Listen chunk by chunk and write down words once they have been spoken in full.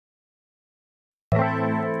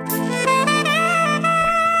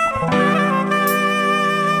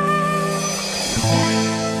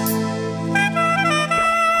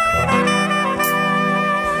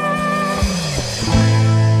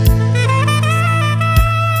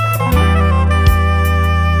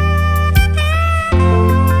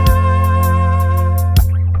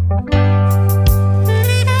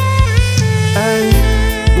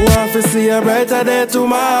See a brighter day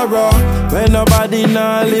tomorrow, when nobody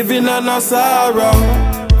not living on no sorrow,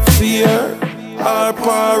 fear or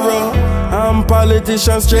power. I'm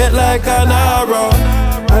politician straight like an arrow.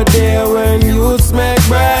 A day when youths make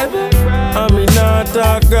bread, and me not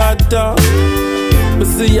talk grata. Me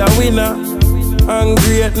see a winner and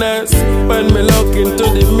greatness when me look into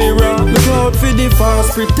the mirror. Look out for the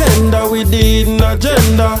false pretender with the hidden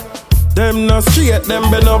agenda. Them not straight,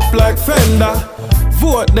 them bend up like fender.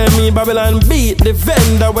 Vote them in Babylon beat the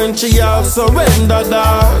vendor when she all surrender,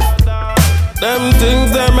 dog. Them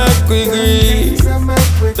things they make we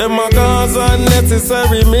grieve. Them a cause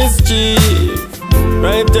unnecessary mischief.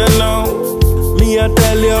 Right you now, me I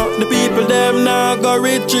tell you, the people them now go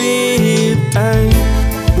retreat. Ay,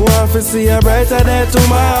 want to see a brighter day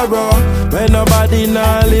tomorrow, when nobody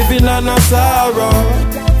now living on no sorrow,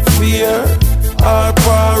 fear or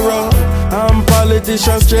power. I'm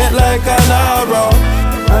politician straight like an arrow.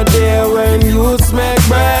 A day when youths make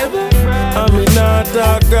bread, and me not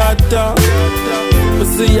talk grata. Me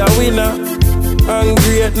see a winner and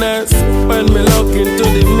greatness when me look into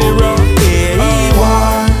the mirror. Hey,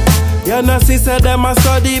 war. You know see say them a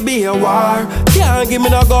study be a war. Can't give me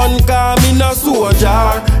no gun cause me no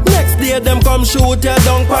soldier. Next day them come shoot you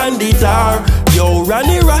down pan the tar. Yo,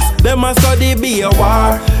 Ronnie Ross, them a study be a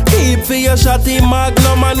war. Keep for your shot in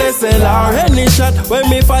Magnum and SLR. Any shot when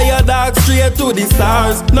me fire dog straight to the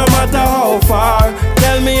stars. No matter how far.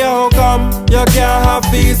 Tell me how come you can't have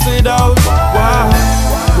peace without war.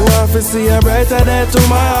 Want to see a brighter day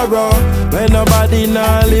tomorrow, when nobody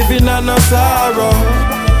not living on no sorrow,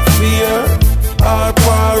 fear or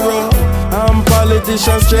power. I'm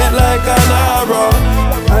politician straight like an arrow.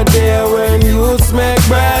 A day when youths make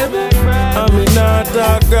bread, and me not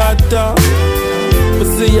talk grata. Me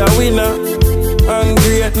see a winner and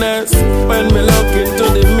greatness when me look into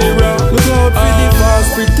the mirror. Look out for the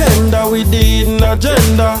false pretender with the hidden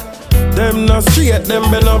agenda. Them not straight, them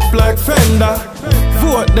bend up like fender.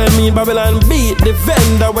 Vote them in Babylon beat the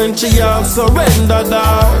vendor when she all surrender,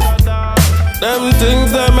 dog. Them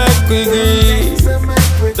things they make we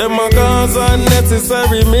grieve. Them a cause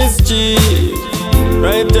unnecessary mischief.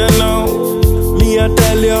 Right you now, me I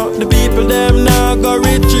tell you, the people them now go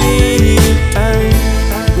retreat. Ay,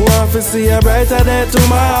 want to see a brighter day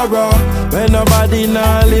tomorrow, when nobody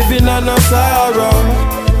now living on no sorrow,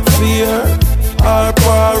 fear or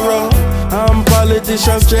power. I'm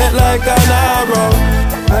politician straight like an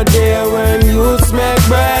arrow. A day when youths make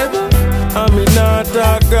bread, and me not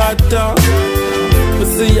talk grata. Me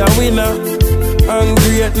see a winner and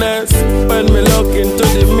greatness when me look into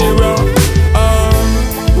the mirror.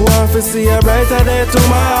 Want to see a brighter day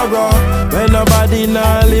tomorrow, when nobody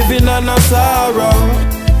now living on no sorrow,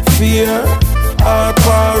 fear or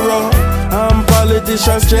power. I'm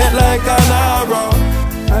politician straight like an arrow.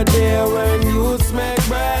 A day when youths make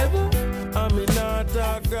bread, and me not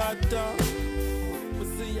talk grata. We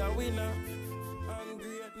see a winner.